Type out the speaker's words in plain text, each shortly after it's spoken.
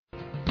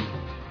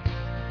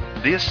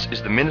This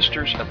is the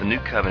Ministers of the New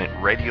Covenant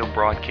radio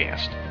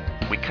broadcast.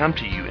 We come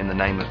to you in the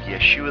name of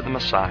Yeshua the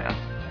Messiah,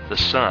 the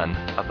Son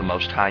of the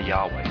Most High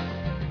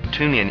Yahweh.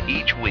 Tune in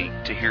each week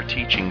to hear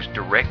teachings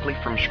directly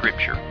from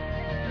Scripture,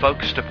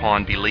 focused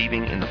upon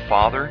believing in the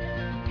Father,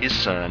 His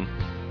Son,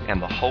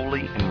 and the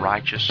holy and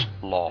righteous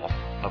law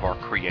of our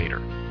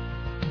Creator.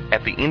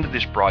 At the end of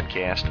this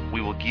broadcast,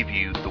 we will give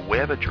you the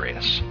web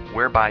address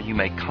whereby you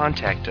may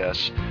contact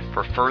us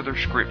for further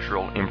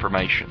scriptural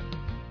information.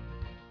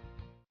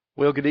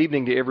 Well, good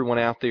evening to everyone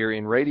out there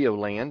in Radio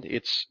Land.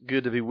 It's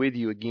good to be with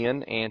you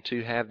again and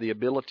to have the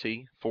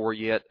ability for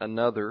yet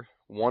another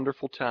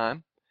wonderful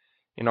time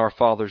in our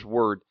Father's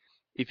Word.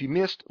 If you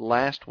missed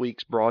last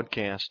week's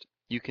broadcast,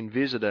 you can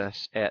visit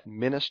us at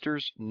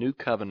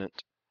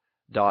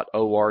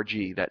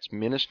ministersnewcovenant.org. That's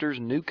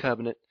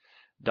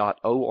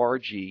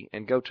ministersnewcovenant.org,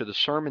 and go to the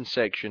sermon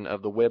section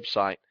of the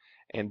website,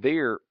 and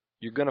there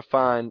you're going to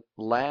find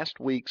last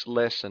week's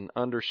lesson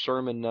under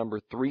sermon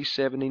number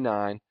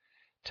 379,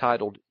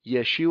 titled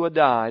Yeshua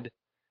Died,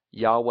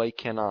 Yahweh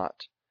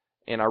Cannot.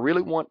 And I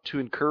really want to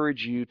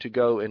encourage you to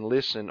go and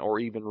listen or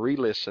even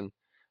re-listen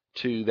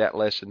to that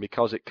lesson,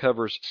 because it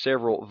covers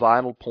several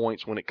vital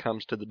points when it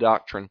comes to the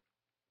doctrine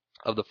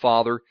of the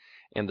Father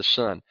and the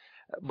Son.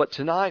 But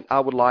tonight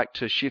I would like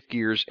to shift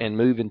gears and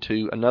move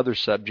into another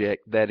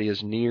subject that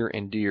is near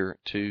and dear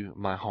to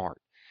my heart.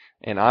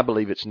 And I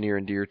believe it's near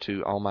and dear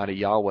to Almighty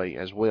Yahweh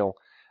as well.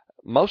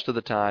 Most of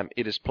the time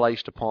it is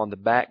placed upon the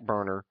back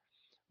burner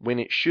when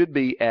it should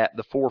be at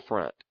the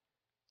forefront.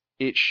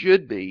 It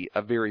should be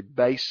a very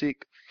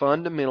basic,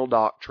 fundamental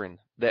doctrine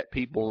that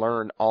people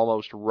learn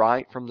almost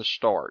right from the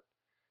start.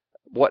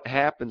 What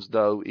happens,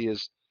 though,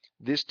 is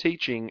this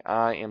teaching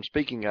I am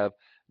speaking of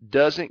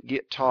doesn't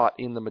get taught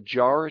in the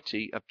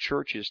majority of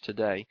churches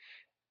today.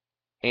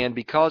 And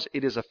because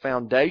it is a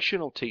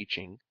foundational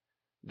teaching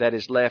that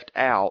is left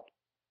out,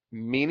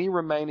 many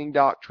remaining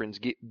doctrines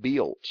get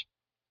built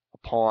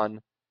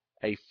upon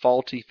a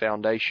faulty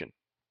foundation.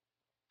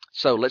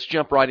 So let's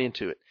jump right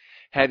into it.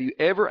 Have you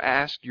ever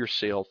asked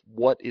yourself,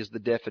 what is the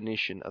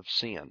definition of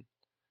sin?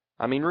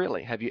 I mean,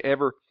 really, have you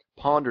ever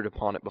pondered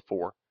upon it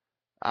before?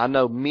 I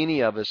know many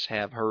of us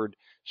have heard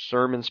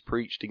sermons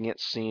preached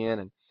against sin,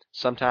 and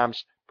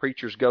sometimes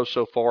preachers go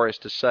so far as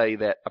to say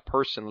that a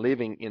person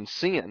living in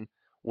sin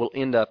will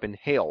end up in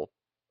hell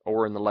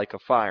or in the lake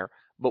of fire.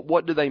 But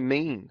what do they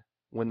mean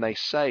when they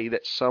say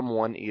that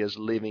someone is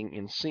living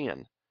in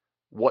sin?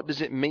 What does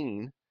it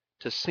mean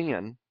to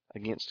sin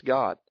against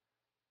God?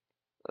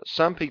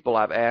 Some people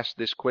I've asked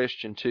this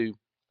question to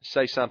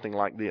say something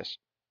like this: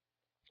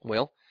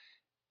 well,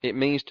 it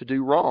means to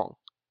do wrong.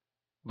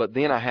 But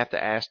then I have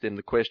to ask them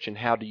the question,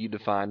 how do you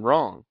define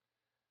wrong?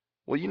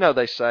 Well, you know,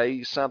 they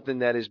say something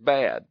that is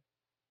bad.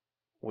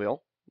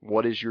 Well,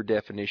 what is your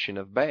definition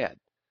of bad?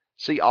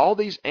 See, all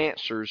these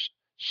answers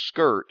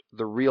skirt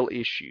the real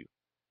issue.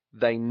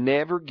 They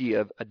never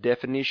give a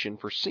definition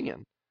for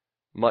sin,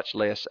 much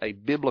less a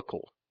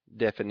biblical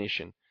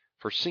definition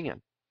for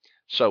sin.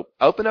 So,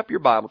 open up your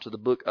Bible to the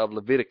book of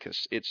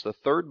Leviticus. It's the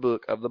third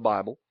book of the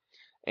Bible,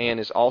 and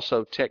is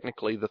also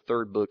technically the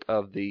third book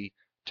of the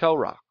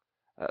Torah.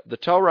 The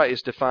Torah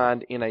is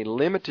defined in a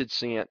limited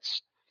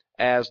sense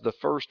as the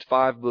first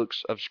 5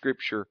 books of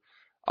Scripture,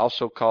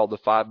 also called the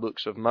 5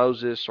 books of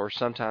Moses, or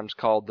sometimes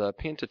called the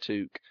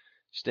Pentateuch,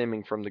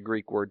 stemming from the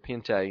Greek word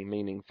pente,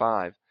 meaning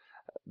 5.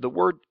 The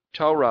word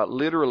Torah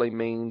literally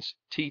means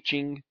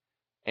teaching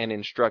and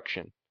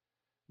instruction,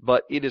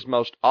 but it is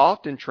most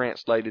often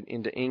translated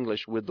into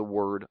English with the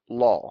word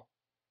law.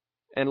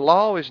 And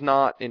law is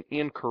not an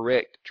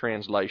incorrect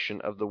translation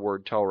of the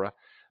word Torah,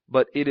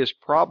 but it is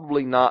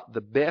probably not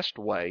the best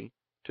way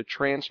to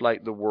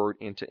translate the word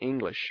into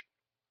English.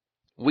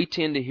 We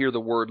tend to hear the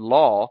word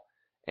law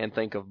and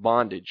think of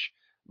bondage,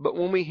 but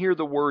when we hear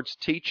the words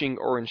teaching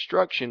or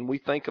instruction, we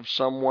think of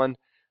someone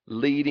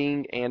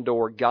leading and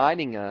or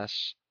guiding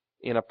us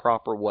in a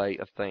proper way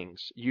of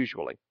things,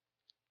 usually.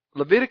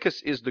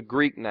 Leviticus is the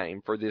Greek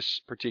name for this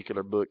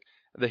particular book.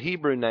 The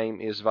Hebrew name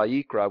is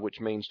Vayikra,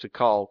 which means to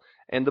call,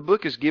 and the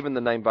book is given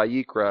the name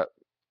Vayikra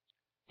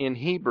in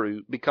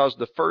Hebrew because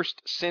the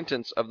first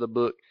sentence of the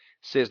book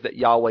says that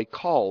Yahweh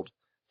called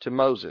to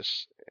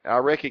Moses. I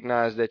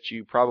recognize that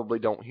you probably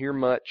don't hear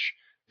much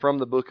from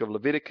the book of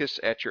Leviticus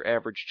at your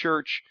average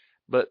church,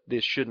 but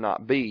this should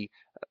not be.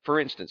 For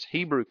instance,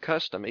 Hebrew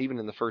custom, even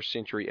in the 1st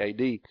century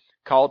A.D.,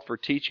 called for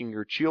teaching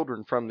your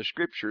children from the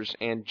Scriptures,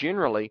 and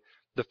generally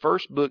the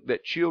first book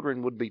that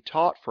children would be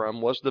taught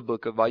from was the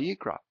book of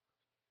Vayikra.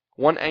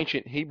 One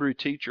ancient Hebrew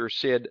teacher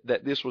said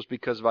that this was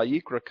because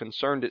Vayikra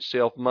concerned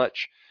itself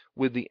much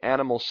with the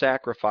animal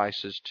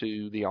sacrifices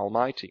to the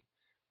Almighty.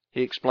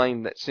 He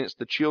explained that since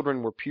the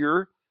children were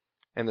pure,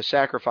 and the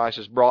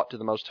sacrifices brought to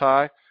the Most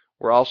High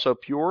were also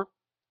pure,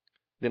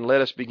 then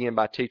let us begin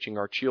by teaching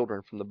our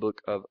children from the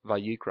book of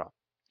Vayikra,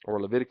 or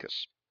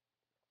Leviticus.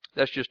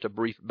 That's just a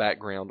brief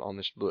background on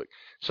this book.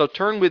 So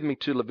turn with me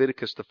to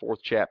Leviticus, the 4th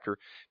chapter,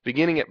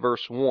 beginning at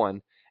verse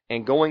 1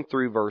 and going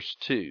through verse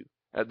 2.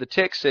 The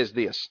text says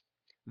this: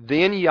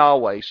 Then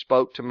Yahweh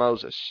spoke to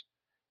Moses,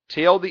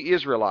 tell the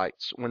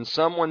Israelites when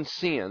someone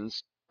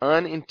sins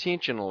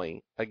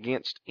unintentionally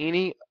against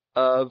any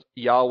of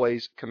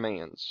Yahweh's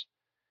commands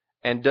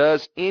and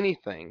does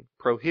anything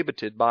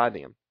prohibited by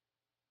them.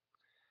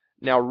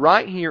 Now,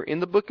 right here in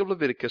the book of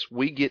Leviticus,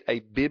 we get a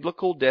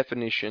biblical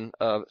definition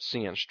of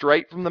sin,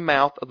 straight from the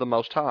mouth of the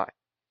Most High.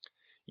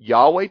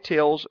 Yahweh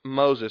tells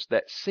Moses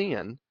that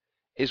sin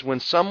is when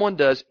someone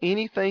does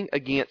anything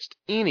against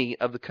any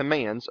of the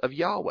commands of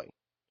Yahweh.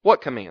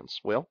 What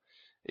commands? Well,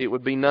 it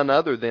would be none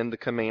other than the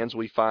commands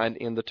we find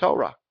in the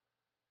Torah,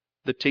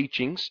 the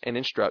teachings and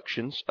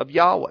instructions of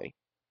Yahweh,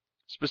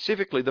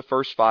 specifically the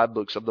first 5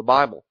 books of the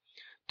Bible.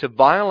 To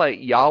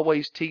violate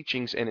Yahweh's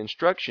teachings and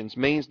instructions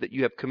means that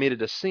you have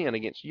committed a sin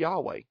against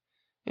Yahweh.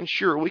 And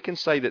sure, we can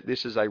say that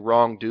this is a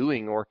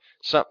wrongdoing or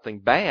something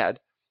bad,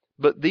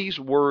 but these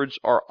words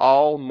are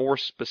all more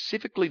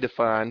specifically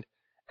defined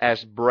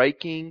as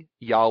breaking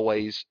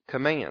Yahweh's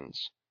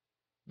commands.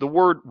 The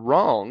word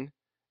wrong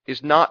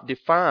is not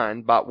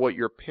defined by what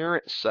your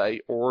parents say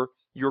or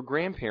your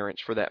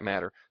grandparents for that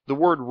matter. The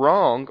word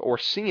wrong or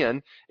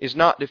sin is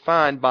not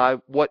defined by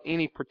what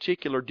any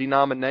particular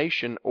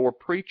denomination or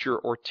preacher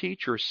or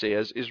teacher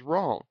says is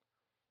wrong.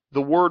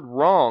 The word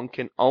wrong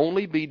can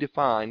only be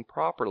defined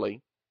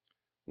properly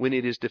when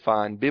it is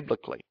defined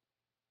biblically.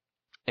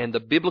 And the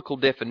biblical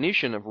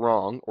definition of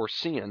wrong or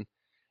sin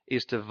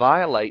is to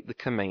violate the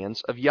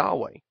commands of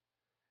Yahweh.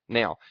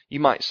 Now, you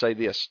might say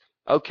this,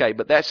 okay,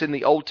 but that's in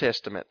the Old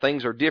Testament.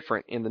 Things are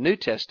different in the New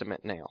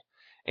Testament now.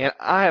 And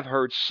I have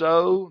heard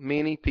so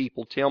many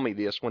people tell me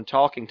this when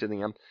talking to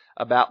them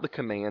about the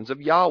commands of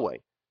Yahweh.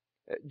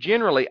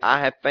 Generally, I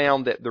have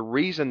found that the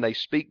reason they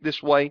speak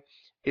this way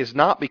is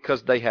not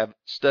because they have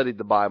studied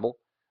the Bible,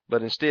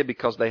 but instead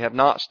because they have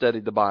not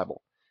studied the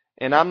Bible.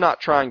 And I'm not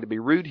trying to be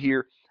rude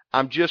here.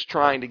 I'm just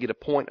trying to get a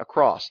point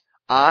across.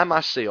 I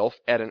myself,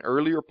 at an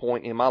earlier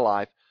point in my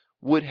life,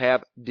 would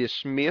have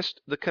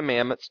dismissed the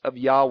commandments of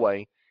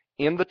Yahweh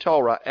in the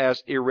Torah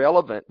as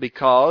irrelevant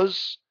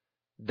because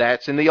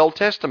that's in the Old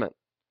Testament.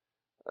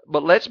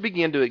 But let's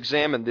begin to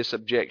examine this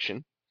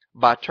objection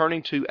by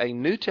turning to a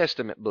New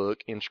Testament book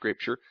in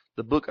Scripture,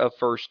 the book of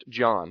 1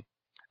 John.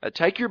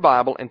 Take your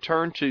Bible and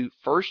turn to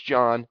 1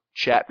 John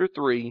chapter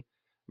 3,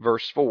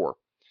 verse 4.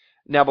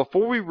 Now,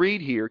 before we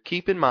read here,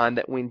 keep in mind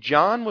that when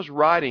John was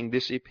writing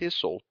this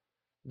epistle,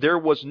 there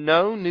was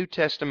no New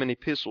Testament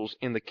epistles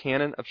in the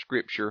canon of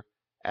Scripture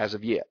as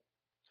of yet.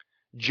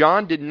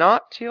 John did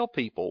not tell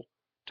people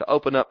to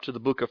open up to the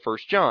book of 1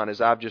 John, as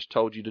I've just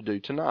told you to do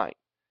tonight.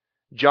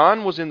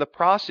 John was in the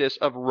process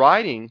of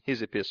writing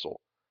his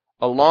epistle,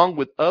 along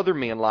with other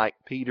men like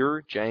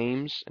Peter,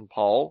 James, and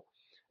Paul.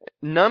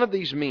 None of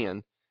these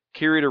men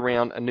carried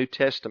around a New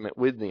Testament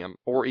with them,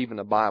 or even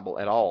a Bible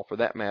at all, for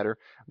that matter.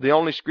 The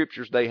only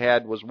scriptures they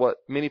had was what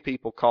many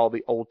people call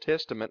the Old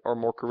Testament, or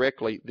more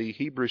correctly, the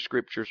Hebrew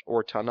Scriptures,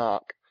 or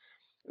Tanakh.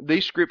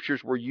 These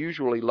scriptures were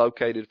usually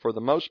located, for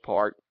the most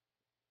part,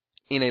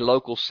 in a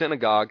local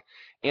synagogue,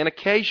 and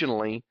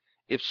occasionally,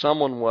 if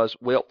someone was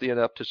wealthy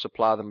enough to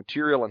supply the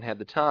material and had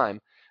the time,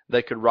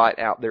 they could write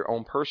out their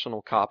own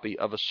personal copy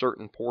of a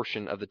certain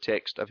portion of the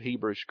text of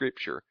Hebrew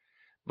Scripture.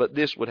 But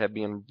this would have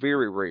been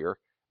very rare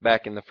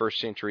back in the 1st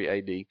century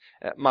A.D.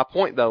 My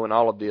point, though, in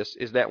all of this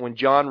is that when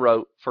John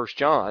wrote 1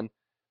 John,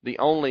 the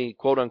only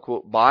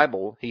quote-unquote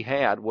Bible he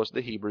had was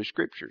the Hebrew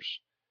Scriptures.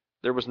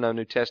 There was no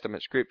New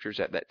Testament Scriptures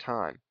at that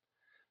time.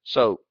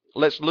 So,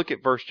 let's look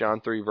at 1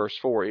 John 3, verse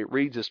 4. It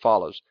reads as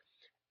follows,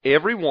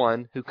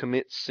 "Everyone who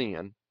commits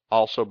sin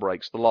also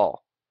breaks the law.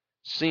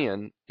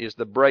 Sin is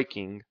the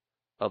breaking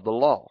of the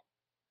law."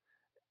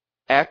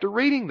 After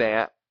reading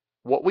that,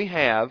 what we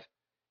have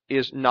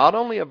is not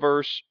only a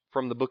verse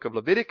from the book of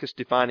Leviticus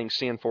defining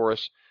sin for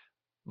us,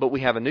 but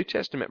we have a New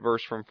Testament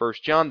verse from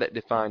 1 John that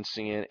defines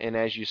sin. And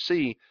as you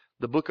see,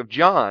 the book of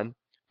John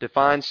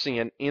defines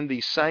sin in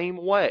the same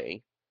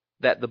way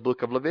that the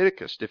book of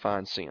Leviticus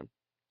defines sin.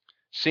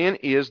 Sin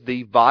is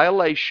the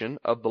violation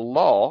of the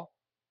law,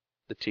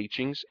 the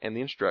teachings, and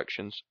the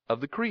instructions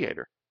of the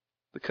Creator,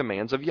 the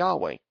commands of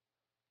Yahweh.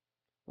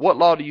 What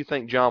law do you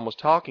think John was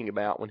talking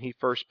about when he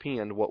first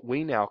penned what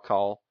we now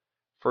call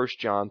 1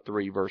 John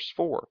 3, verse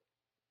 4?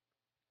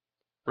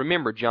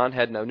 Remember, John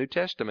had no New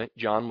Testament.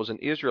 John was an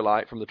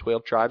Israelite from the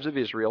 12 tribes of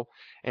Israel,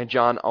 and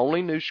John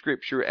only knew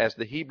Scripture as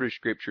the Hebrew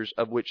Scriptures,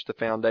 of which the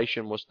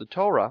foundation was the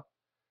Torah,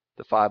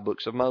 the 5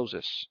 books of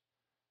Moses.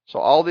 So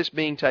all this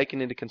being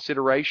taken into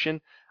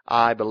consideration,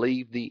 I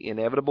believe the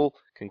inevitable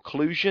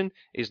conclusion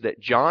is that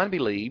John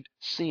believed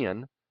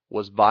sin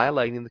was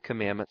violating the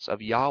commandments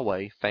of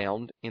Yahweh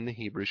found in the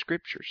Hebrew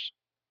Scriptures.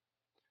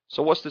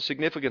 So what's the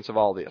significance of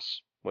all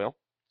this? Well,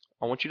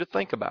 I want you to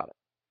think about it.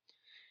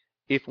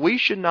 If we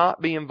should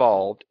not be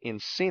involved in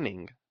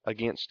sinning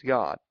against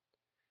God,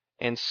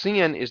 and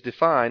sin is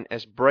defined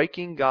as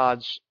breaking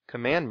God's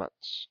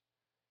commandments,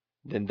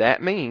 then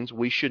that means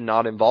we should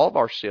not involve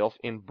ourselves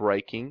in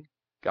breaking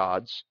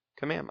God's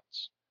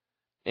commandments.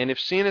 And if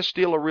sin is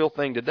still a real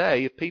thing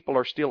today, if people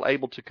are still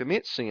able to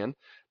commit sin,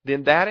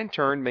 then that in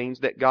turn means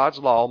that God's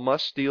law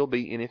must still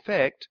be in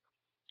effect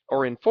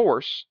or in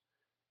force,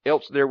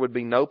 else there would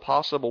be no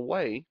possible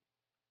way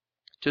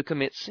to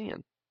commit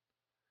sin.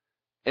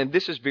 And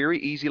this is very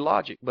easy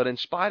logic, but in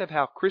spite of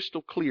how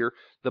crystal clear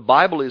the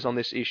Bible is on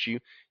this issue,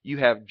 you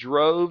have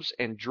droves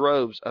and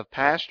droves of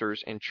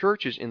pastors and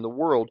churches in the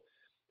world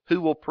who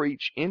will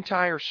preach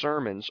entire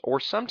sermons, or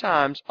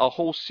sometimes a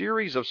whole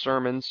series of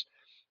sermons,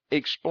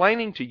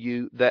 explaining to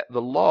you that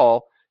the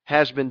law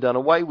has been done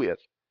away with,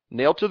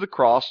 nailed to the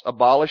cross,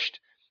 abolished,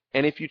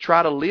 and if you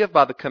try to live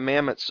by the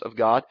commandments of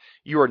God,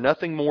 you are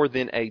nothing more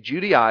than a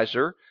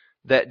Judaizer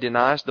that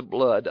denies the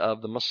blood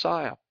of the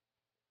Messiah.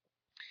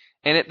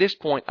 And at this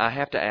point, I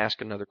have to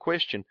ask another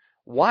question.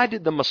 Why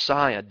did the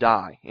Messiah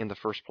die in the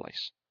first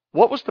place?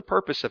 What was the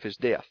purpose of his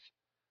death?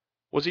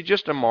 Was he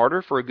just a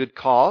martyr for a good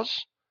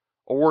cause?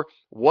 Or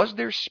was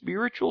there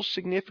spiritual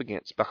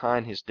significance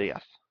behind his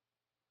death?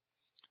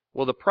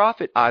 Well, the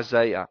prophet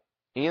Isaiah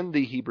in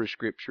the Hebrew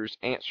Scriptures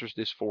answers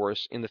this for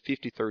us in the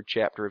 53rd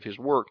chapter of his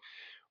work,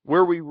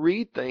 where we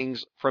read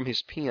things from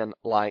his pen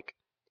like,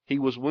 "He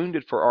was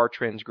wounded for our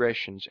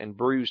transgressions and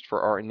bruised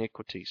for our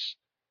iniquities."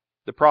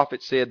 The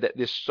prophet said that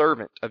this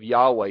servant of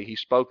Yahweh he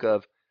spoke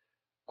of,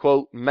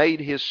 quote, "made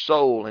his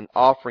soul an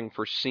offering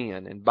for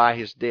sin, and by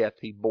his death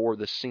he bore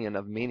the sin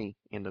of many,"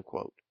 end of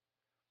quote.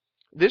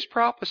 This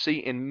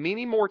prophecy and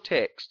many more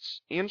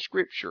texts in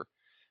Scripture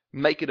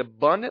make it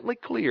abundantly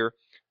clear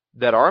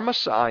that our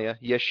Messiah,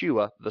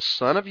 Yeshua, the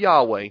Son of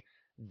Yahweh,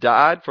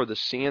 died for the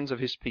sins of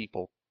his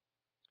people.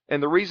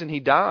 And the reason he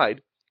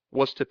died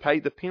was to pay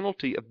the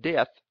penalty of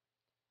death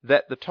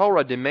that the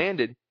Torah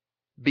demanded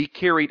be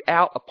carried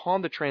out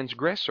upon the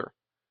transgressor.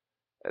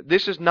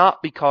 This is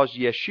not because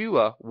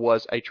Yeshua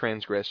was a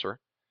transgressor,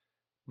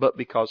 but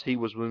because he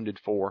was wounded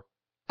for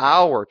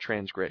our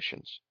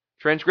transgressions.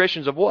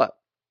 Transgressions of what?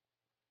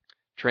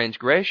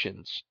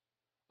 Transgressions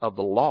of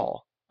the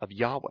law of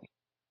Yahweh.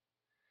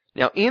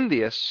 Now in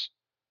this,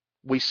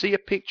 we see a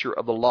picture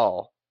of the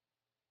law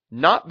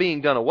not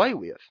being done away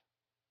with.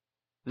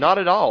 Not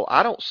at all.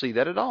 I don't see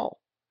that at all.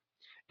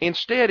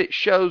 Instead, it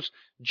shows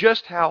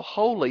just how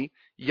holy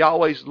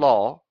Yahweh's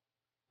law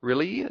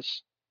really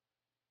is.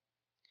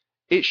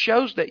 It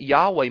shows that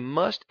Yahweh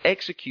must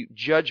execute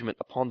judgment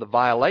upon the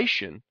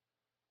violation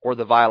or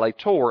the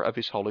violator of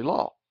his holy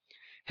law.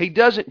 He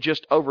doesn't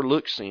just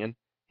overlook sin,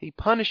 he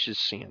punishes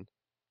sin.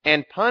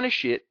 And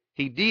punish it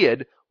he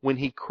did when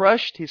he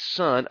crushed his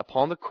Son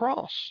upon the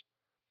cross.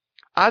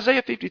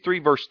 Isaiah 53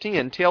 verse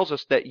 10 tells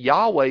us that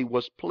Yahweh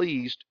was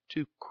pleased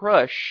to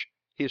crush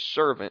his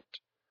servant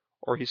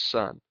or his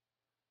Son.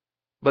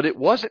 But it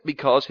wasn't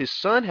because his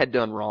Son had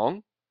done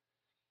wrong.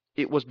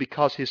 It was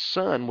because his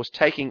Son was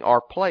taking our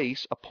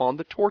place upon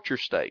the torture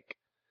stake.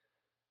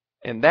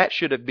 And that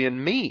should have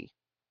been me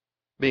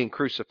being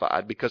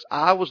crucified, because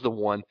I was the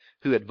one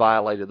who had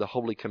violated the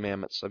holy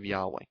commandments of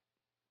Yahweh.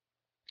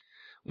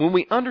 When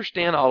we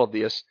understand all of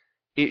this,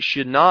 it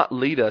should not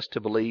lead us to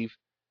believe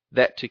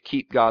that to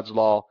keep God's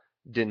law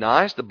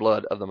denies the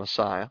blood of the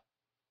Messiah.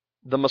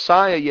 The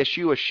Messiah,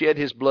 Yeshua, shed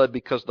his blood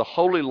because the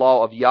holy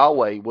law of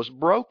Yahweh was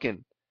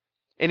broken.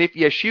 And if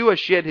Yeshua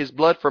shed his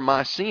blood for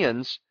my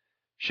sins,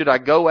 should I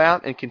go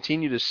out and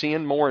continue to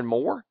sin more and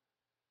more?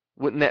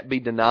 Wouldn't that be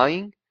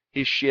denying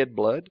his shed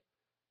blood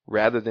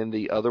rather than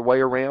the other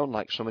way around,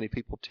 like so many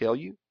people tell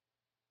you?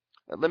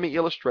 Let me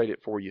illustrate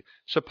it for you.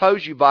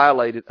 Suppose you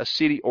violated a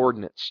city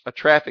ordinance, a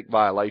traffic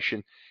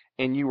violation,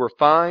 and you were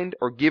fined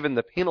or given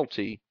the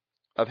penalty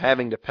of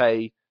having to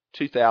pay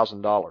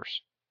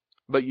 $2,000.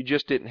 But you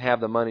just didn't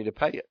have the money to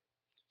pay it.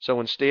 So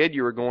instead,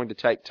 you were going to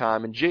take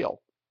time in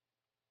jail.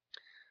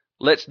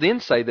 Let's then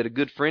say that a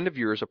good friend of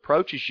yours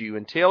approaches you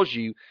and tells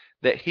you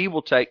that he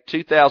will take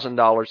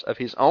 $2,000 of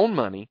his own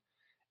money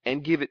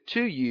and give it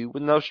to you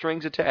with no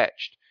strings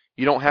attached.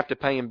 You don't have to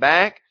pay him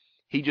back.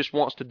 He just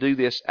wants to do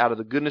this out of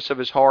the goodness of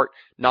his heart,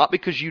 not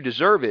because you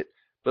deserve it,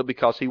 but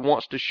because he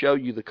wants to show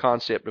you the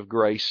concept of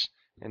grace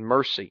and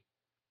mercy.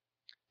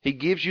 He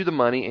gives you the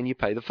money and you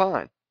pay the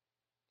fine.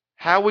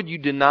 How would you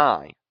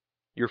deny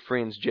your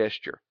friend's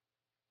gesture?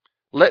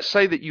 Let's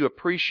say that you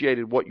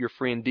appreciated what your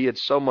friend did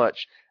so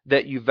much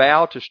that you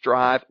vow to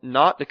strive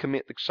not to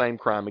commit the same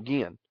crime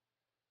again.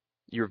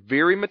 You're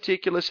very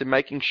meticulous in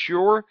making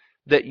sure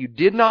that you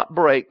did not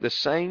break the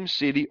same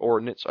city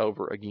ordinance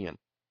over again.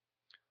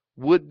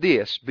 Would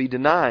this be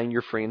denying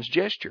your friend's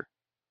gesture?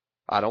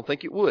 I don't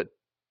think it would.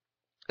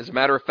 As a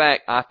matter of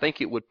fact, I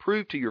think it would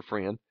prove to your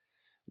friend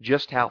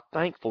just how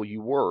thankful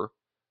you were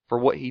for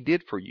what he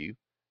did for you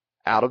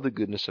out of the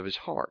goodness of his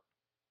heart.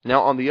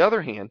 Now, on the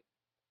other hand,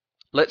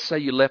 let's say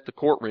you left the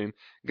courtroom,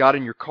 got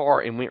in your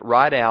car, and went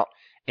right out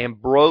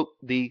and broke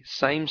the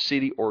same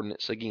city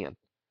ordinance again.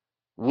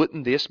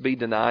 Wouldn't this be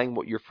denying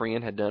what your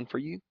friend had done for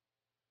you?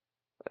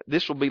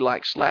 This will be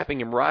like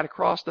slapping him right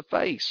across the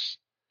face.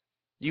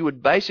 You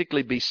would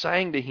basically be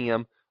saying to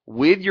him,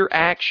 with your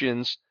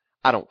actions,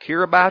 I don't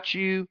care about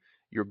you,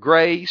 your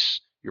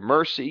grace, your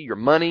mercy, your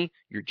money,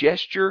 your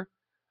gesture.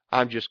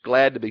 I'm just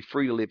glad to be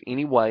free to live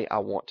any way I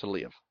want to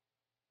live.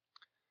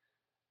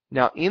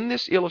 Now, in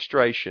this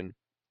illustration,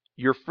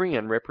 your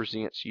friend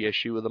represents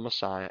Yeshua the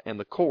Messiah, and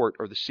the court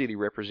or the city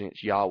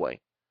represents Yahweh.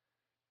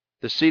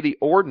 The city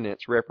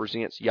ordinance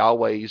represents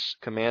Yahweh's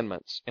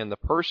commandments, and the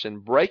person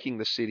breaking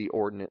the city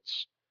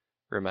ordinance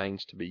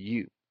remains to be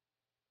you.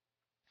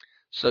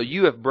 So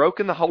you have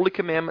broken the holy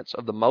commandments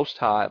of the Most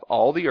High of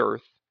all the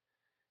earth,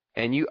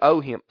 and you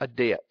owe him a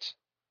debt.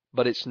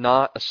 But it's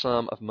not a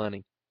sum of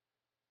money.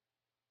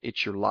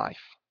 It's your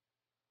life.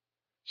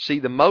 See,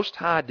 the Most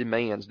High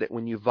demands that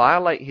when you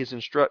violate his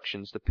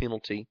instructions, the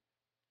penalty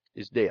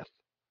is death.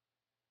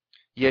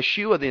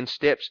 Yeshua then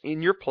steps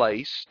in your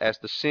place as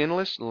the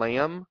sinless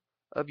Lamb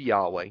of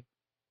Yahweh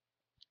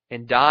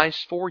and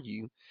dies for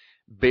you,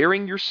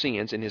 bearing your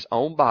sins in his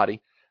own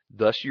body.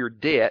 Thus your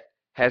debt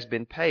has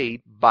been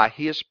paid by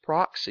his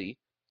proxy,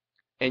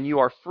 and you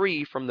are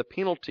free from the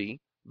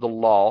penalty the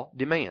law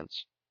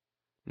demands.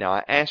 Now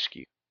I ask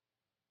you,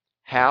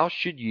 how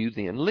should you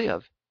then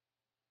live?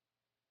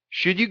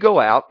 Should you go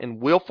out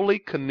and willfully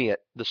commit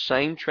the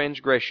same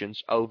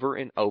transgressions over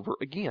and over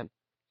again?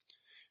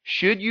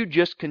 Should you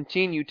just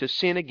continue to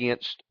sin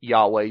against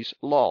Yahweh's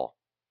law?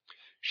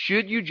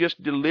 Should you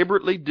just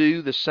deliberately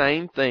do the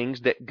same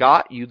things that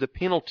got you the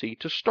penalty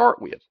to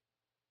start with?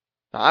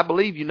 Now, I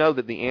believe you know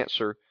that the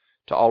answer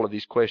to all of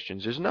these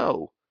questions is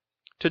no.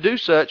 To do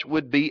such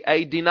would be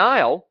a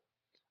denial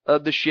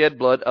of the shed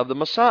blood of the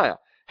Messiah.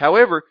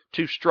 However,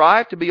 to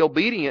strive to be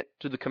obedient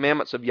to the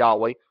commandments of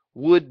Yahweh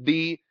would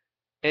be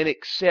an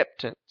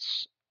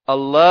acceptance, a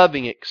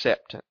loving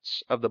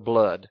acceptance of the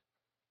blood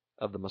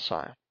of the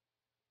Messiah.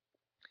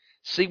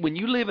 See, when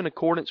you live in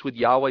accordance with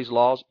Yahweh's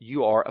laws,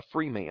 you are a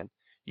free man.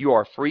 You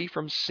are free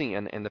from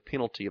sin and the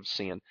penalty of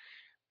sin.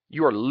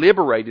 You are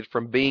liberated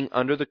from being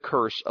under the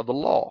curse of the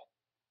law.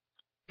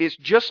 It's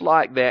just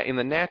like that in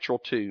the natural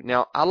too.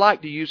 Now, I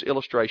like to use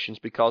illustrations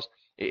because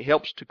it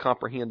helps to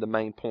comprehend the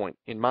main point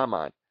in my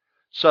mind.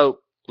 So,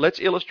 let's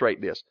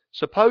illustrate this.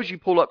 Suppose you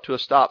pull up to a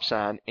stop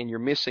sign and you're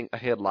missing a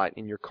headlight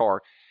in your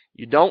car.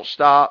 You don't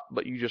stop,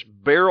 but you just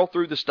barrel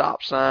through the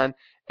stop sign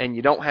and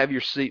you don't have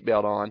your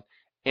seatbelt on.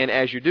 And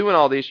as you're doing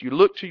all this, you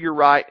look to your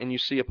right and you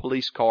see a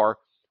police car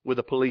with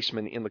a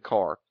policeman in the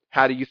car.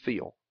 How do you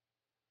feel?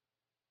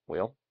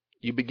 Well,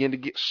 you begin to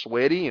get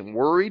sweaty and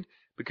worried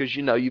because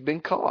you know you've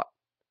been caught.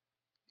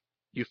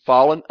 You've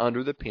fallen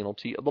under the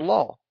penalty of the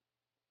law.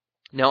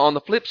 Now, on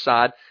the flip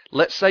side,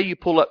 let's say you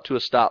pull up to a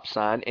stop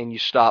sign and you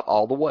stop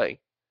all the way.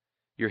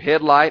 Your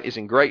headlight is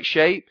in great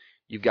shape,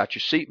 you've got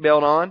your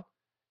seatbelt on,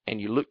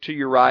 and you look to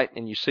your right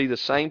and you see the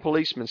same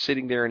policeman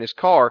sitting there in his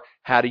car.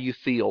 How do you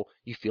feel?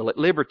 You feel at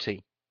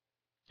liberty.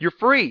 You're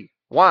free.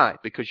 Why?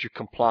 Because you're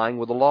complying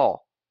with the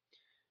law.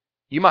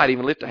 You might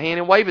even lift a hand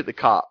and wave at the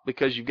cop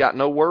because you've got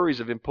no worries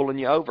of him pulling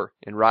you over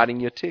and writing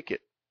you a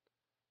ticket.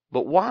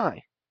 But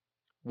why?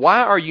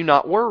 Why are you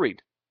not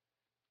worried?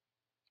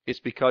 It's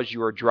because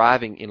you are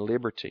driving in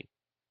liberty.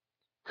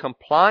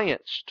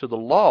 Compliance to the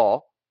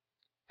law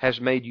has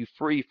made you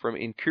free from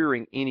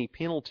incurring any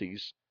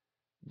penalties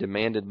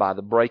demanded by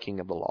the breaking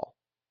of the law.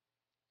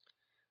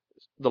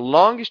 The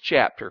longest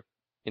chapter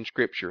in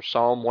Scripture,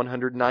 Psalm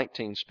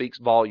 119, speaks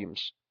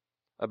volumes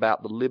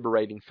about the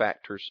liberating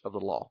factors of the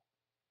law.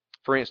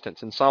 For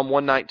instance, in Psalm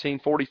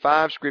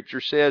 119:45, Scripture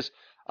says,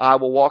 I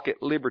will walk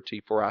at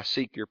liberty, for I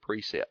seek your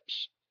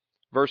precepts.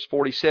 Verse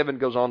 47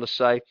 goes on to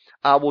say,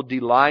 I will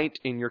delight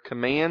in your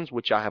commands,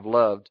 which I have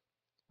loved.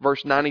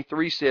 Verse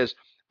 93 says,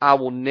 I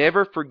will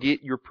never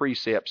forget your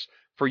precepts,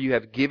 for you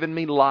have given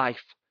me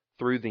life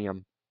through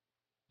them.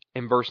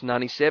 And verse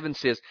 97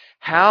 says,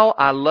 how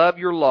I love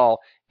your law.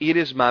 It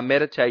is my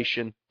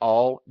meditation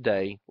all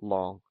day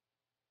long.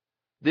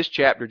 This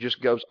chapter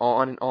just goes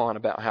on and on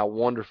about how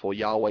wonderful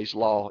Yahweh's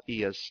law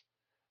is.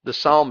 The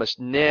psalmist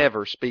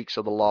never speaks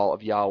of the law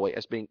of Yahweh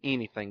as being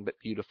anything but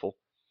beautiful.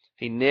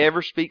 He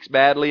never speaks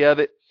badly of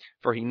it,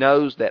 for he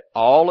knows that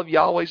all of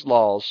Yahweh's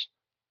laws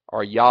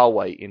are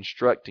Yahweh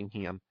instructing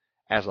him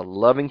as a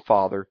loving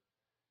father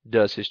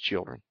does his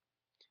children.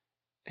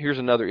 Here's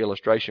another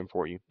illustration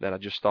for you that I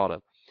just thought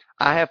of.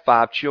 I have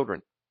 5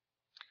 children,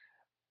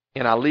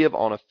 and I live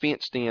on a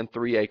fenced-in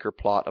 3-acre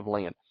plot of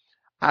land.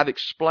 I've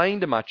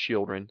explained to my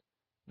children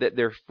that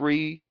they're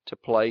free to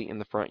play in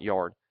the front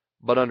yard,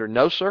 but under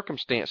no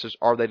circumstances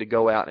are they to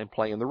go out and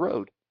play in the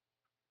road.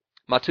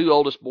 My 2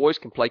 oldest boys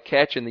can play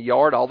catch in the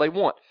yard all they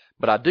want,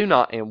 but I do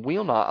not and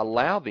will not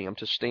allow them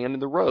to stand in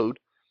the road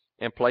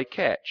and play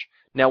catch.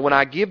 Now, when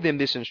I give them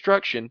this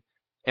instruction,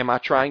 am I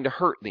trying to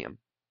hurt them?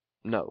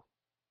 No.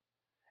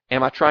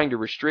 Am I trying to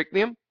restrict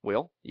them?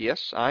 Well,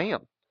 yes, I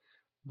am.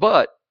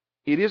 But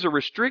it is a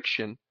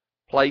restriction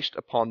placed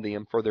upon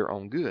them for their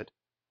own good.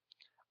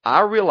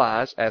 I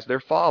realize as their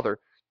father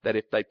that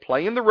if they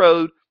play in the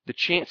road, the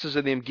chances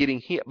of them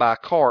getting hit by a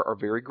car are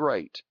very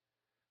great.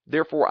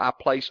 Therefore, I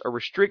place a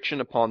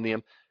restriction upon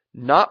them,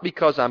 not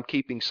because I'm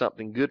keeping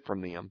something good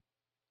from them,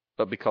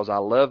 but because I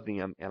love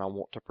them and I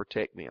want to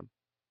protect them.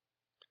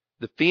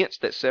 The fence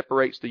that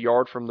separates the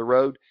yard from the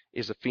road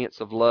is a fence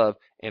of love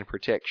and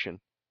protection.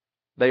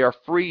 They are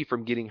free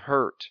from getting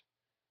hurt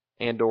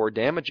and or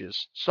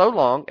damages so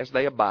long as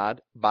they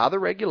abide by the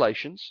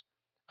regulations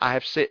I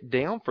have set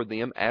down for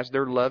them as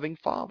their loving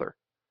father.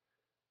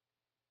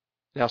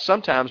 Now,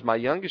 sometimes my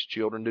youngest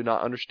children do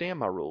not understand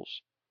my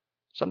rules.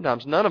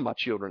 Sometimes none of my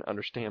children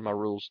understand my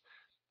rules,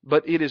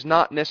 but it is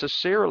not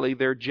necessarily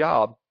their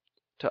job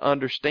to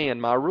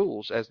understand my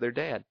rules as their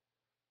dad.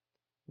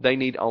 They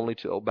need only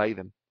to obey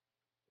them.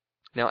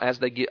 Now, as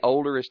they get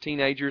older as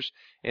teenagers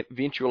and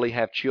eventually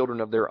have children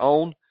of their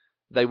own,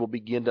 they will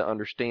begin to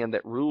understand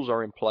that rules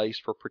are in place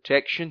for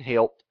protection,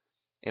 health,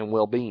 and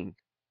well-being.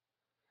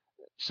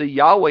 See,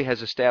 Yahweh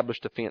has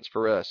established a fence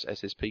for us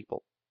as His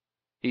people.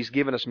 He's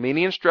given us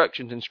many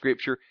instructions in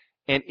Scripture,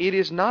 and it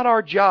is not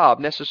our job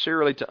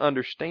necessarily to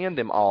understand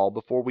them all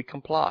before we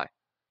comply.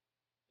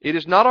 It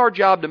is not our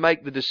job to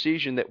make the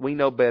decision that we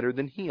know better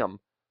than Him.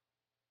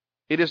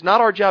 It is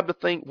not our job to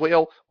think,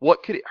 well,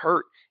 what could it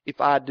hurt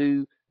if I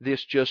do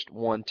this just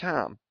one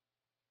time?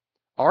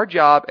 Our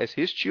job as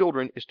His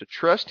children is to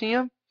trust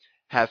Him,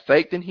 have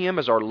faith in Him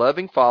as our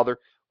loving Father.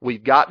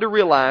 We've got to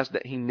realize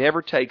that He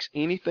never takes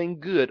anything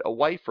good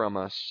away from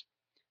us.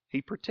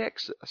 He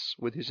protects us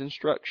with His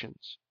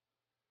instructions.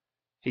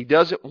 He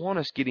doesn't want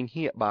us getting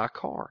hit by a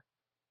car.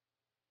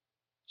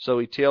 So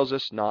He tells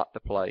us not to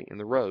play in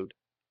the road.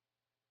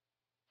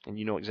 And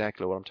you know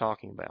exactly what I'm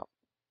talking about.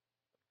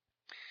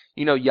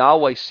 You know,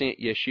 Yahweh sent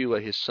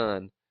Yeshua, His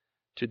Son,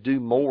 to do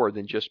more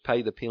than just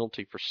pay the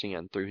penalty for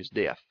sin through His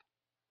death.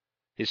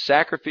 His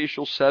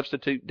sacrificial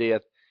substitute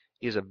death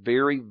is a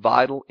very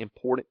vital,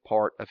 important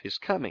part of His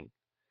coming,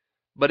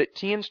 but it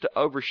tends to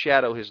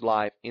overshadow His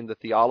life in the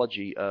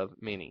theology of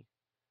many.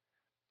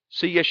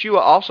 See, Yeshua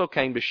also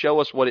came to show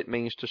us what it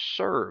means to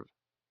serve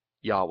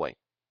Yahweh.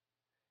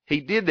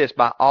 He did this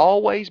by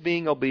always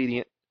being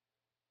obedient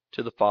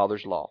to the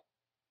Father's law.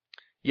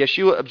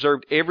 Yeshua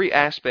observed every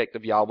aspect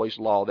of Yahweh's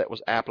law that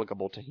was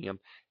applicable to Him.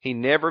 He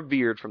never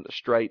veered from the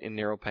straight and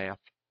narrow path.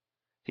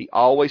 He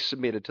always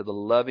submitted to the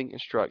loving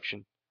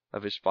instruction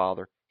of His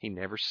Father. He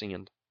never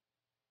sinned.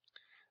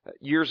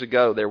 Years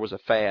ago, there was a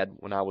fad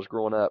when I was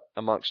growing up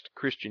amongst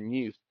Christian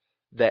youth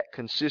that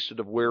consisted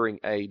of wearing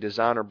a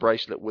designer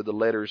bracelet with the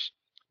letters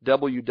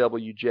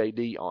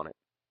WWJD on it.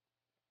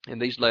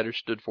 And these letters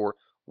stood for,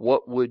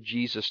 What Would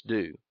Jesus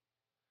Do?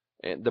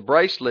 And the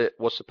bracelet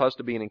was supposed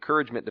to be an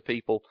encouragement to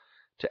people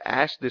to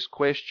ask this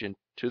question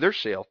to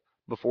themselves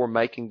before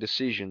making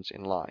decisions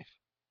in life.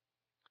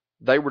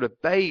 They were to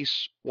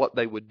base what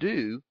they would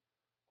do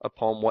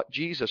upon what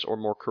Jesus, or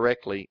more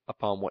correctly,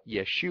 upon what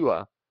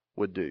Yeshua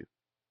would do.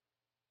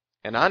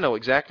 And I know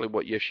exactly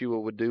what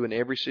Yeshua would do in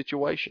every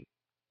situation.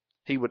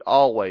 He would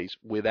always,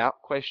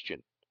 without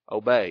question,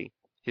 obey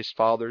His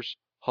Father's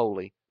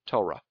holy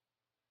Torah.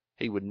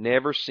 He would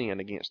never sin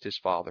against His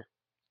Father.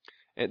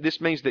 And this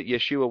means that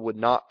Yeshua would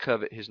not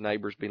covet his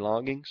neighbor's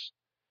belongings.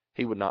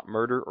 He would not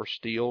murder or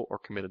steal or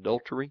commit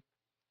adultery.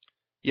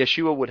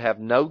 Yeshua would have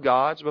no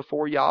gods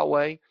before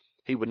Yahweh.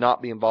 He would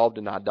not be involved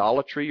in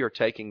idolatry or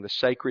taking the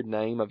sacred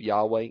name of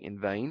Yahweh in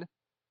vain.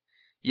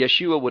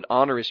 Yeshua would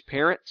honor his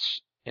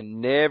parents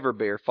and never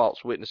bear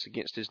false witness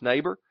against his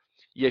neighbor.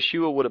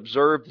 Yeshua would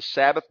observe the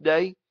Sabbath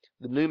day,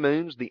 the new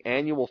moons, the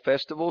annual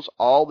festivals,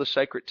 all the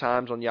sacred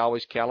times on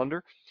Yahweh's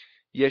calendar.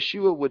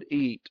 Yeshua would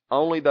eat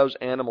only those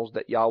animals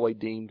that Yahweh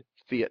deemed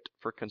fit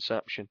for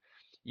consumption.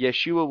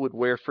 Yeshua would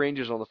wear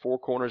fringes on the four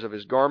corners of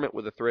his garment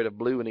with a thread of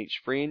blue in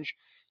each fringe.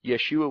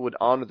 Yeshua would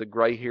honor the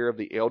gray hair of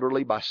the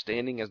elderly by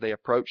standing as they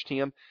approached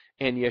him.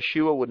 And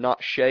Yeshua would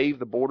not shave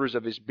the borders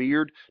of his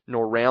beard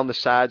nor round the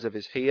sides of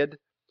his head.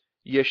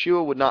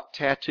 Yeshua would not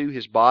tattoo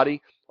his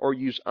body or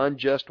use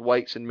unjust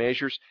weights and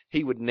measures.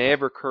 He would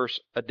never curse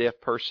a deaf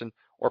person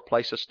or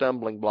place a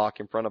stumbling block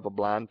in front of a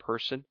blind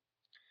person.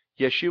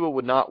 Yeshua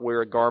would not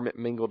wear a garment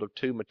mingled of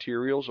two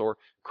materials or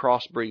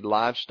crossbreed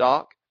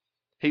livestock.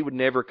 He would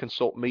never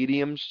consult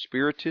mediums,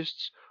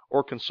 spiritists,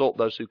 or consult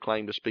those who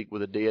claim to speak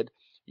with the dead.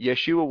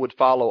 Yeshua would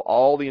follow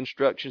all the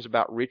instructions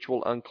about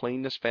ritual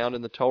uncleanness found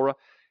in the Torah.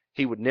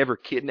 He would never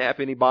kidnap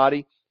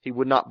anybody. He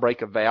would not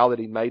break a vow that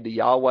he made to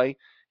Yahweh.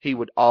 He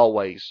would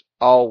always,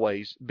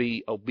 always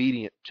be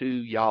obedient to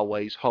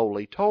Yahweh's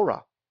holy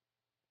Torah.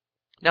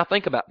 Now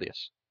think about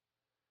this.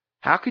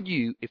 How could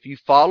you, if you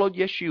followed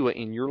Yeshua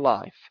in your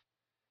life,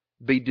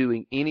 be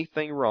doing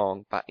anything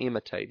wrong by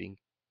imitating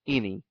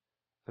any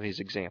of his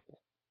example?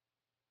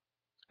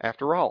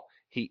 After all,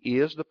 he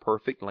is the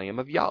perfect Lamb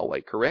of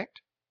Yahweh,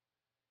 correct?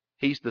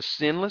 He's the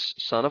sinless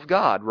Son of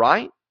God,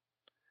 right?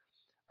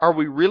 Are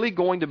we really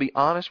going to be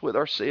honest with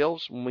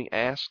ourselves when we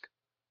ask,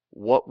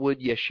 what would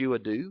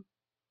Yeshua do?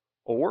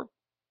 Or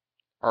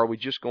are we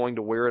just going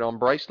to wear it on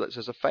bracelets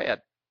as a fad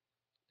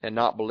and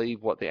not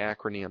believe what the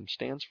acronym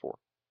stands for?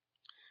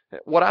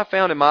 What I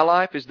found in my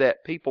life is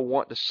that people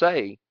want to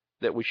say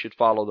that we should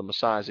follow the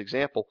Messiah's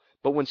example,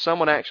 but when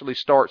someone actually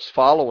starts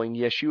following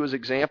Yeshua's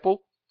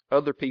example,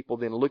 other people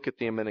then look at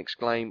them and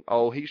exclaim,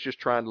 oh, he's just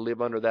trying to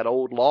live under that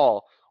old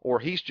law, or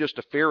he's just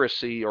a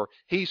Pharisee, or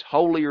he's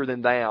holier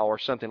than thou, or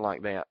something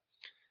like that.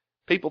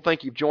 People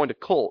think you've joined a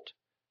cult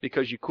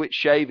because you quit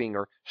shaving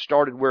or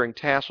started wearing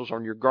tassels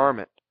on your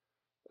garment.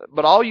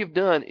 But all you've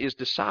done is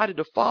decided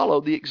to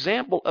follow the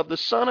example of the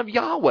Son of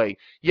Yahweh,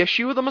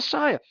 Yeshua the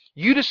Messiah.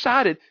 You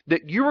decided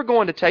that you were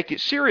going to take it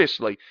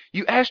seriously.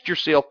 You asked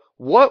yourself,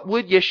 what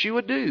would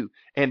Yeshua do?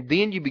 And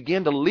then you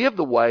begin to live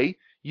the way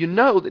you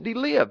know that he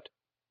lived.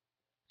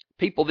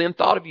 People then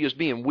thought of you as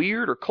being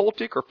weird or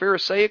cultic or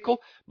pharisaical,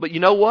 but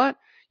you know what?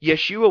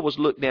 Yeshua was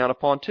looked down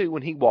upon too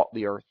when he walked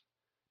the earth.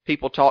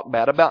 People talked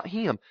bad about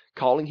him,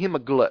 calling him a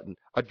glutton,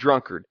 a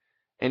drunkard,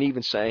 and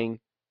even saying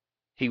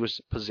he was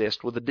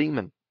possessed with a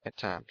demon at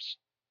times.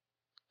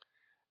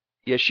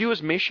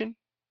 Yeshua's mission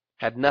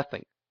had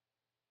nothing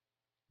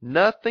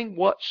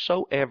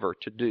whatsoever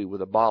to do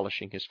with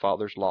abolishing his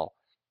Father's law.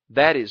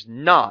 That is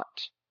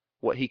not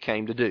what he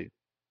came to do.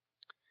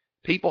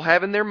 People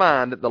have in their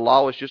mind that the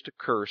law is just a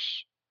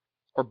curse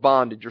or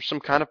bondage or some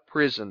kind of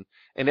prison.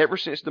 And ever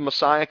since the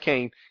Messiah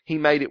came, he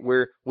made it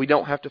where we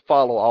don't have to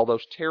follow all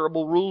those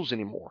terrible rules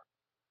anymore.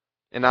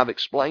 And I've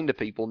explained to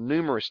people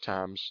numerous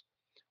times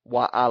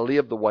why I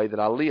live the way that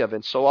I live.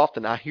 And so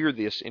often I hear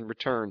this in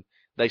return.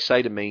 They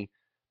say to me,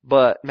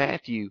 but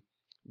Matthew,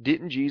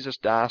 didn't Jesus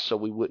die so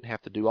we wouldn't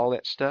have to do all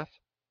that stuff?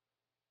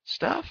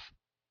 Stuff?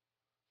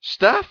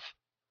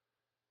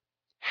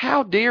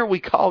 How dare we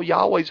call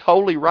Yahweh's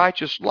holy,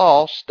 righteous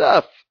law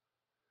stuff?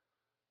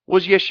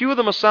 Was Yeshua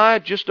the Messiah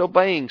just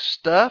obeying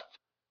stuff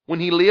when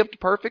he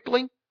lived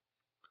perfectly?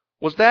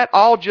 Was that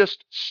all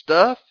just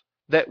stuff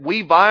that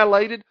we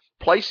violated,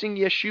 placing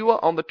Yeshua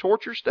on the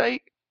torture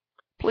stake?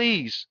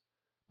 Please,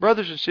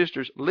 brothers and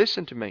sisters,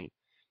 listen to me.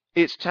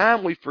 It's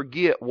time we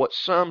forget what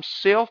some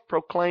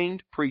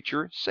self-proclaimed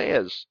preacher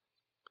says.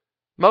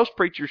 Most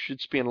preachers should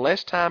spend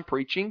less time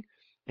preaching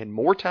and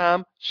more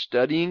time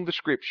studying the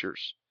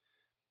Scriptures.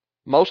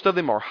 Most of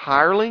them are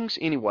hirelings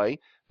anyway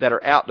that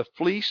are out to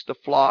fleece the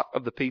flock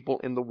of the people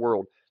in the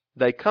world.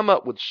 They come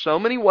up with so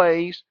many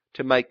ways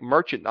to make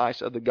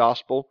merchandise of the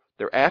gospel.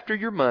 They're after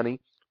your money,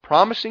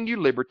 promising you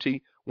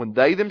liberty when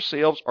they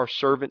themselves are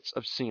servants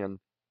of sin,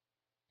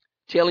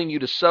 telling you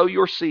to sow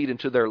your seed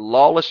into their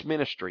lawless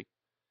ministry.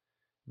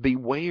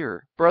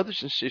 Beware,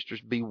 brothers and sisters,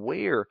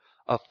 beware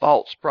of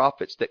false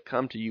prophets that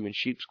come to you in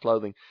sheep's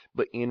clothing,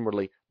 but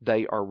inwardly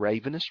they are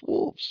ravenous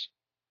wolves.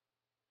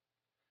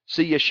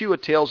 See, Yeshua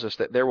tells us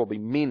that there will be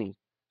many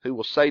who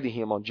will say to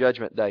him on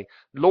Judgment Day,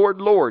 Lord,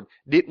 Lord,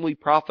 didn't we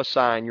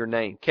prophesy in your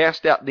name,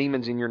 cast out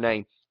demons in your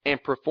name,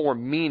 and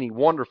perform many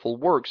wonderful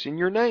works in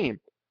your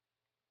name?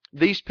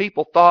 These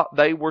people thought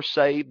they were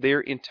saved their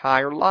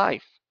entire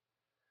life.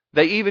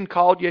 They even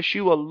called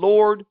Yeshua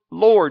Lord,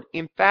 Lord,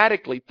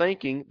 emphatically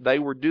thinking they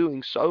were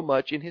doing so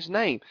much in his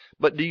name.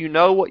 But do you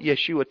know what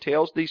Yeshua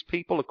tells these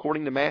people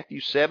according to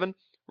Matthew 7,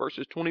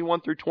 verses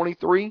 21 through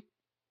 23?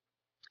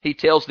 He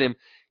tells them,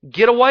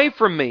 get away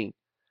from me.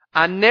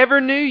 I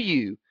never knew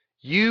you,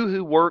 you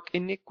who work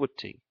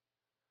iniquity.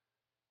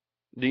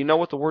 Do you know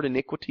what the word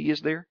iniquity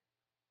is there?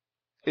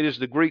 It is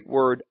the Greek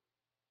word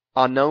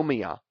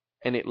anomia,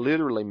 and it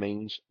literally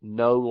means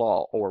no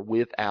law or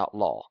without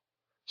law.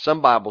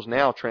 Some Bibles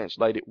now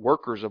translate it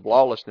workers of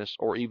lawlessness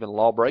or even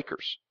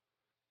lawbreakers.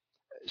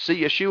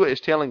 See, Yeshua is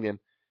telling them,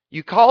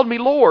 you called me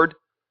Lord,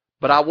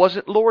 but I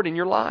wasn't Lord in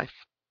your life.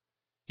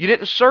 You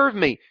didn't serve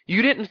me.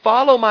 You didn't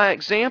follow my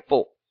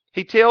example.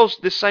 He tells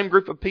this same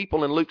group of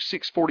people in Luke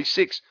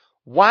 6:46,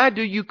 why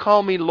do you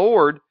call me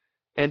Lord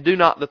and do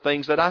not the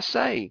things that I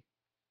say?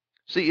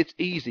 See, it's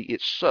easy.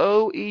 It's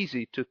so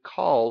easy to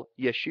call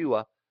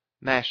Yeshua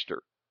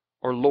Master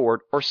or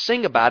Lord or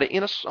sing about it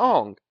in a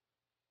song.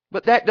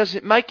 But that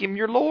doesn't make him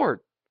your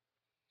Lord.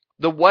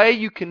 The way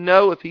you can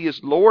know if he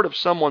is Lord of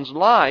someone's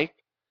life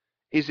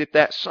is if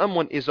that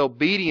someone is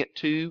obedient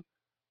to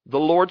the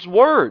Lord's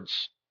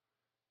words.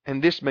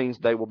 And this means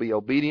they will be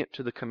obedient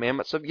to the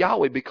commandments of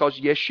Yahweh, because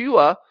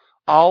Yeshua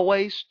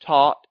always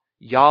taught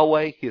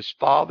Yahweh his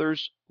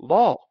Father's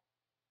law.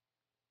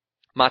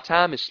 My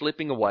time is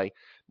slipping away,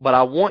 but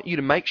I want you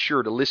to make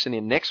sure to listen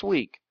in next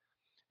week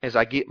as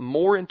I get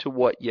more into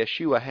what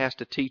Yeshua has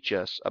to teach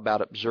us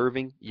about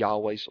observing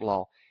Yahweh's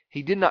law.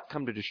 He did not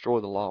come to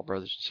destroy the law,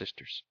 brothers and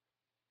sisters.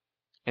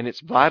 And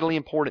it's vitally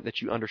important that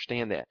you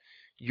understand that.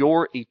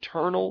 Your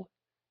eternal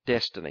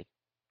destiny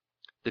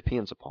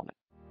depends upon it.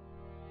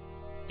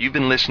 You've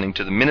been listening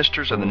to the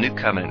Ministers of the New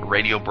Covenant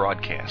radio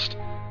broadcast.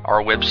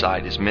 Our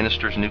website is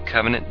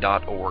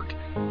ministersnewcovenant.org.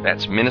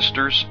 That's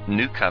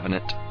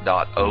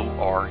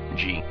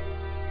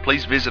ministersnewcovenant.org.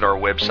 Please visit our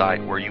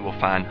website where you will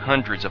find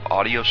hundreds of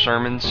audio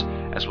sermons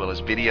as well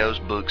as videos,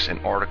 books, and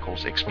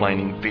articles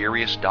explaining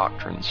various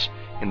doctrines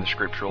in the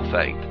scriptural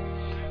faith.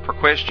 For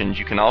questions,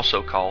 you can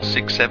also call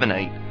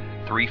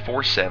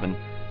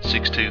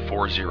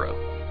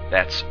 678-347-6240.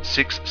 That's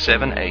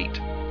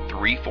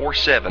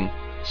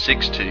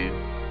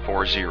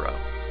 678-347-6240.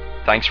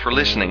 Thanks for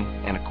listening,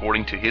 and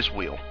according to his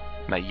will,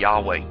 may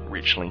Yahweh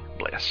richly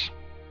bless.